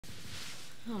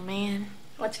Oh, man.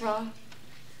 What's wrong?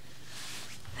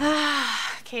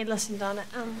 Okay, listen, Donna.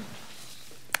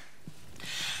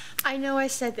 I know I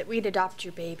said that we'd adopt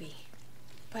your baby,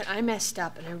 but I messed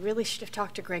up, and I really should have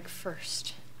talked to Greg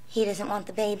first. He doesn't want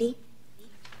the baby?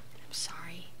 I'm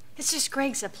sorry. It's just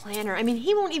Greg's a planner. I mean,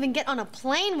 he won't even get on a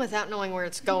plane without knowing where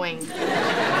it's going.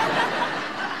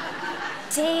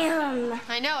 Damn.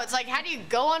 I know. It's like, how do you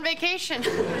go on vacation?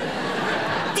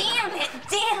 Damn it,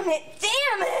 damn it,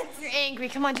 damn it! You're angry.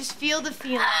 Come on, just feel the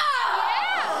feeling.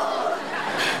 Oh!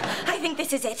 I think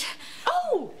this is it.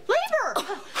 Oh, labor!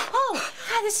 Oh,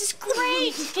 God, this is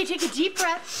great. Okay, take a deep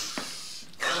breath.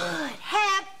 Good.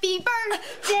 Happy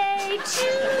birthday to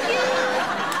you.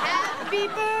 Happy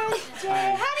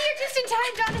birthday. Honey, you're just in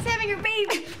time. Donna's having her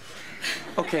baby.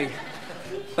 Okay,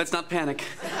 let's not panic.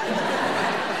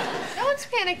 No one's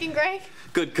panicking, Greg.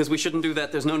 Good, because we shouldn't do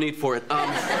that. There's no need for it.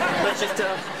 Let's just,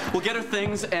 we'll get her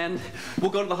things and we'll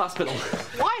go to the hospital.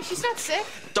 Why? She's not sick.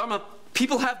 Dharma,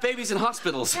 people have babies in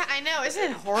hospitals. Yeah, I know. Isn't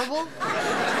it horrible?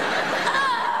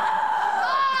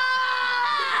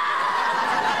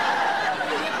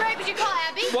 Greg, did you call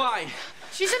Abby? Why?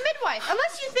 She's a midwife.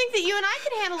 Unless you think that you and I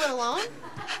can handle it alone.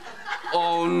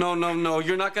 Oh, no, no, no.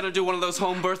 You're not going to do one of those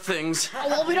home birth things. Oh,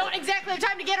 well, we don't exactly have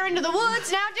time to get her into the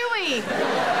woods now, do we?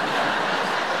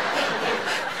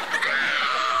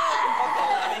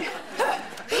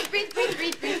 Breathe.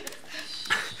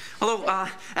 Hello,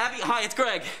 Abby. Hi, it's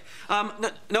Greg.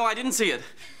 No, I didn't see it.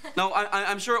 No,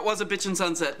 I'm sure it was a bitchin'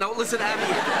 sunset. No, listen, Abby.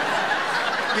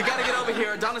 You gotta get over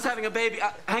here. Donna's having a baby.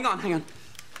 Hang on.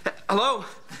 Hello?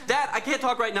 Dad, I can't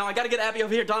talk right now. I gotta get Abby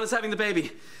over here. Donna's having the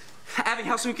baby. Abby,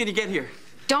 how soon can you get here?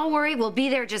 Don't worry, we'll be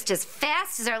there just as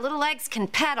fast as our little legs can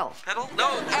pedal. Pedal?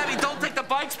 No, Abby, don't take the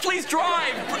bikes. Please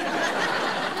drive.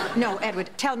 No,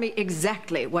 Edward, tell me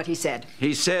exactly what he said.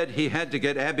 He said he had to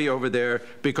get Abby over there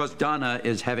because Donna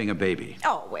is having a baby.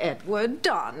 Oh, Edward,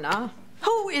 Donna.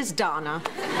 Who is Donna?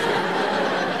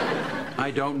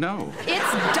 I don't know.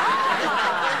 It's Donna!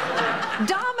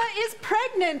 Donna is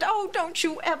pregnant. Oh, don't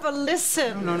you ever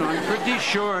listen. No, I'm pretty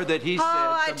sure that he said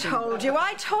I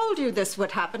told you this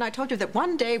would happen. I told you that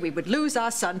one day we would lose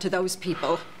our son to those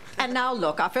people. And now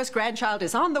look, our first grandchild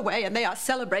is on the way and they are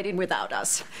celebrating without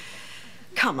us.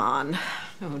 Come on.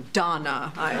 Oh,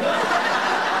 Donna.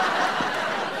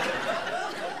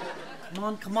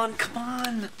 Come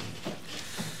on.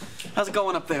 How's it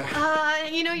going up there?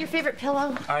 You know your favorite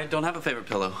pillow? I don't have a favorite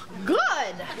pillow. Good.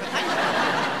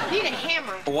 I need a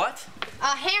hammer. What?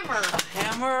 A hammer. A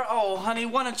hammer? Oh, honey,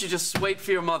 why don't you just wait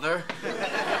for your mother?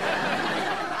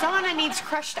 Donna needs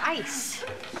crushed ice.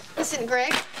 Listen,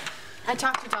 Greg, I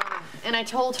talked to Donna, and I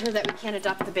told her that we can't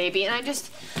adopt the baby, and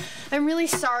I'm really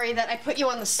sorry that I put you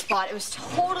on the spot. It was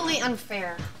totally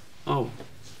unfair. Oh,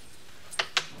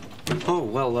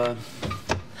 well,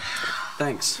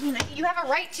 thanks. I mean, you have a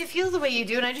right to feel the way you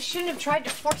do, and I just shouldn't have tried to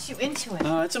force you into it.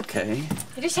 No, it's okay.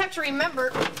 You just have to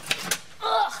remember,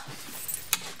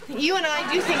 you and I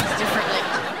do things differently.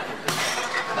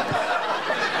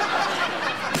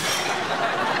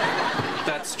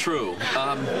 That's true.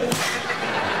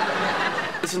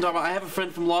 Listen, Dharma, I have a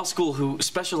friend from law school who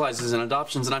specializes in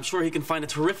adoptions, and I'm sure he can find a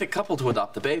terrific couple to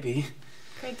adopt the baby.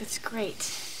 Greg, that's great.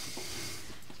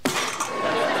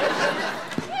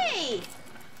 Hey!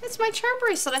 That's my charm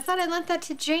bracelet. I thought I lent that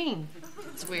to Jane.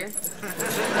 That's weird.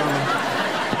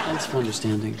 Thanks for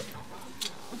understanding.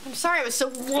 I'm sorry I was so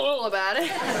whoa about it.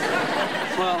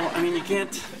 Well, I mean, you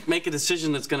can't make a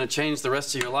decision that's going to change the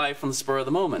rest of your life on the spur of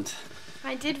the moment.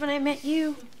 I did when I met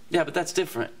you. Yeah, but that's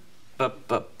different. Ice! I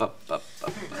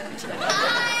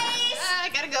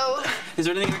gotta go. Is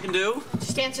there anything I can do?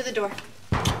 Just answer the door.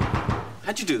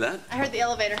 How'd you do that? I heard the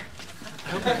elevator.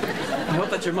 I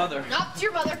hope that's your mother. No, it's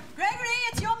your mother. Gregory,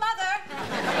 it's your mother.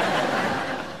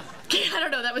 I don't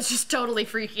know, that was just totally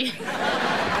freaky.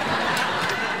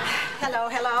 Hello.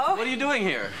 What are you doing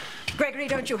here? Gregory,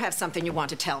 don't you have something you want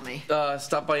to tell me?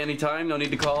 Stop by any time, no need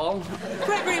to call.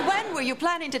 Gregory, when were you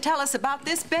planning to tell us about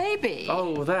this baby?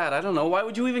 Oh, that, I don't know. Why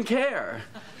would you even care?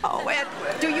 Oh,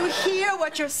 Edward, do you hear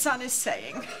what your son is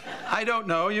saying? I don't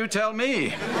know. You tell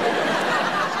me.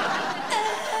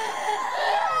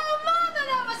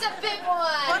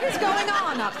 What is going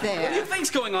on up there? What do you think's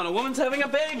going on? A woman's having a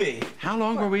baby. How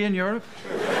long were we in Europe?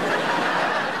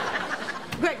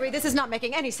 Gregory, this is not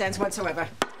making any sense whatsoever.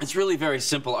 It's really very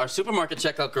simple. Our supermarket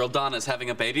checkout girl, Donna, is having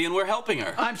a baby, and we're helping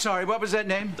her. I'm sorry, what was that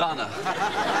name? Donna.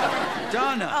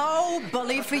 Donna. Oh,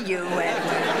 bully for you,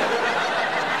 Edward.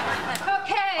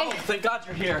 Okay. Oh, thank God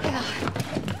you're here.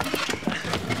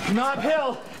 Knob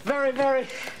Hill. Very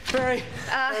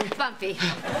Bumpy.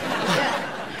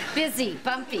 Busy,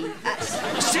 bumpy.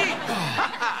 See?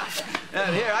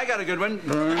 Here, I got a good one.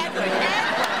 How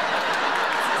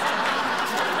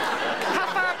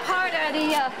far apart are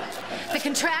the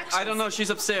contractions? I don't know. She's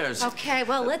upstairs. Okay,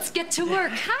 well, let's get to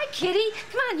work. Hi, Kitty.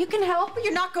 Come on, you can help.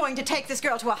 You're not going to take this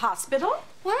girl to a hospital?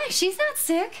 Why? She's not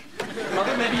sick.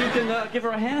 Mother, maybe you can give her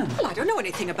a hand. Well, I don't know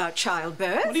anything about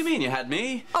childbirth. What do you mean? You had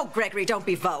me? Oh, Gregory, don't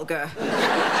be vulgar.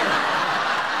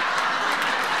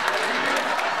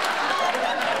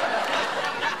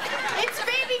 It's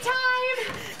baby time!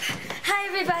 Hi,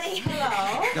 everybody.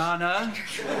 Hello. Donna.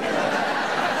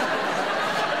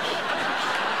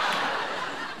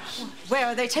 Where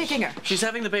are they taking her? She's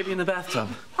having the baby in the bathtub.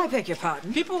 I beg your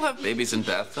pardon. People have babies in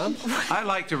bathtubs. I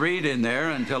like to read in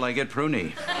there until I get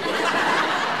pruny.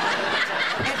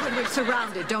 Edwin, we're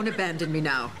surrounded. Don't abandon me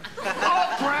now.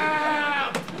 Oh,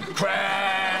 crap!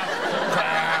 Crap!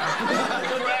 Crap!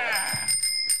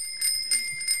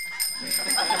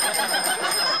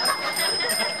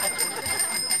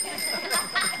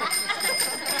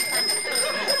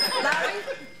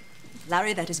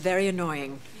 Larry, that is very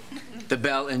annoying. The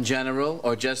bell in general,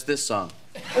 or just this song?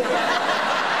 Edward,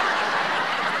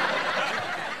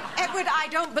 I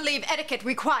don't believe etiquette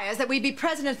requires that we be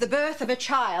present at the birth of a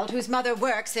child whose mother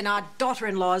works in our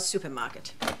daughter-in-law's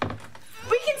supermarket.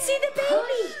 We can see the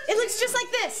baby. It looks just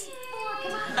like this.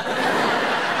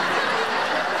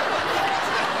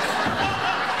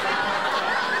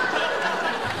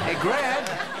 Hey, Greg,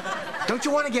 don't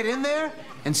you want to get in there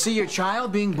and see your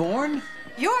child being born?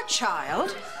 Your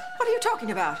child? What are you talking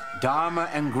about? Dharma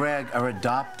and Greg are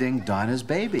adopting Donna's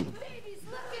baby.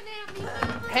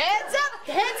 Heads up,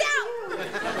 heads out.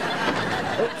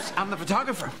 Oops, I'm the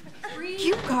photographer.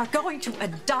 You are going to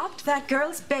adopt that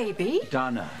girl's baby?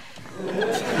 Donna.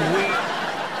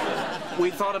 We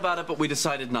thought about it, but we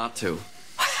decided not to.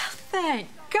 Thank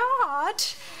God.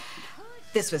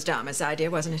 This was Dharma's idea,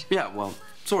 wasn't it? Yeah, well,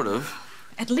 sort of.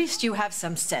 At least you have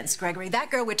some sense, Gregory.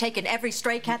 That girl would take in every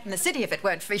stray cat in the city if it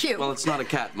weren't for you. Well, it's not a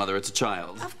cat, Mother. It's a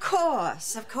child. Of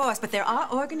course. But there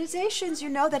are organizations, you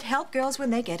know, that help girls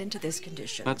when they get into this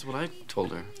condition. That's what I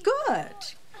told her.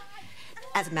 Good.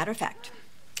 As a matter of fact,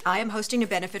 I am hosting a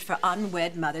benefit for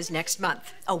unwed mothers next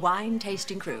month, a wine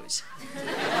tasting cruise.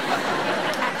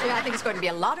 Actually, I think it's going to be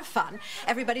a lot of fun.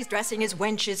 Everybody's dressing as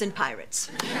wenches and pirates.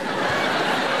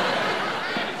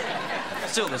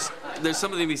 Still, there's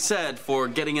something to be said for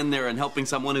getting in there and helping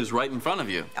someone who's right in front of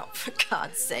you. Oh, for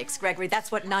God's sakes, Gregory,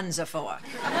 that's what nuns are for.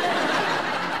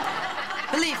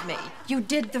 Believe me, you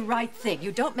did the right thing.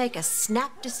 You don't make a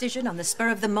snap decision on the spur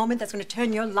of the moment that's going to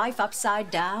turn your life upside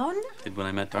down. Did when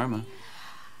I met Dharma.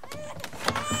 We've got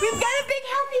a big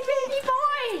healthy baby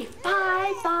boy.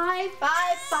 5, 5,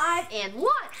 5, 5, and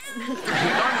 1.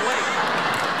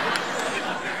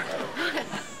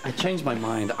 I changed my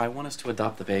mind. I want us to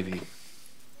adopt the baby.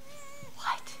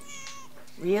 What?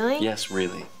 Really? Yes,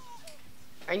 really.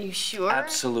 Are you sure?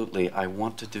 Absolutely. I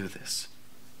want to do this.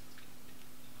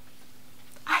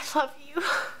 I love you.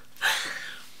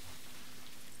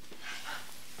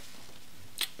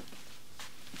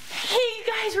 Hey, you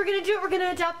guys, we're gonna do it. We're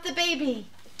gonna adopt the baby.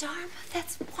 Dharma,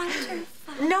 that's wonderful.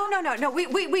 No.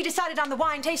 We decided on the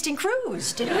wine tasting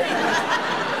cruise, didn't we?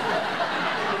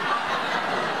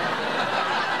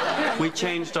 We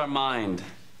changed our mind.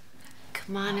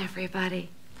 Come on, everybody.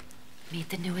 Meet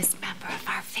the newest member of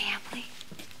our family.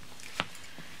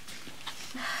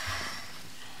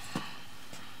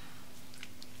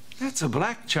 That's a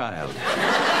black child.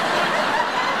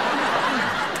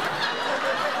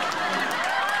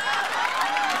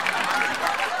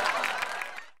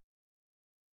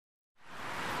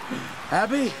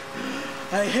 Abby,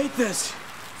 I hate this.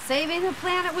 Saving the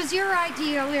planet was your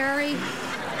idea, Larry.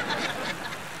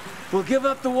 We'll give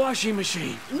up the washing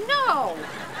machine. No!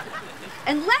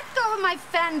 And let go of my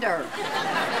fender.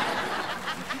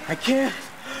 I can't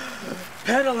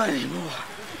pedal anymore.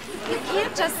 You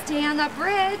can't just stay on the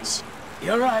bridge.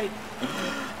 You're right.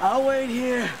 I'll wait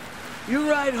here. You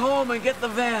ride home and get the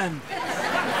van.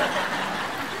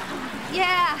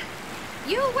 Yeah.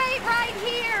 You wait right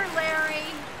here, Larry.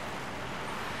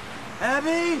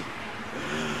 Abby?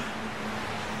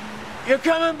 You're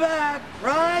coming back,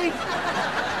 right?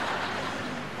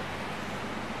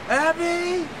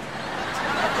 Abby?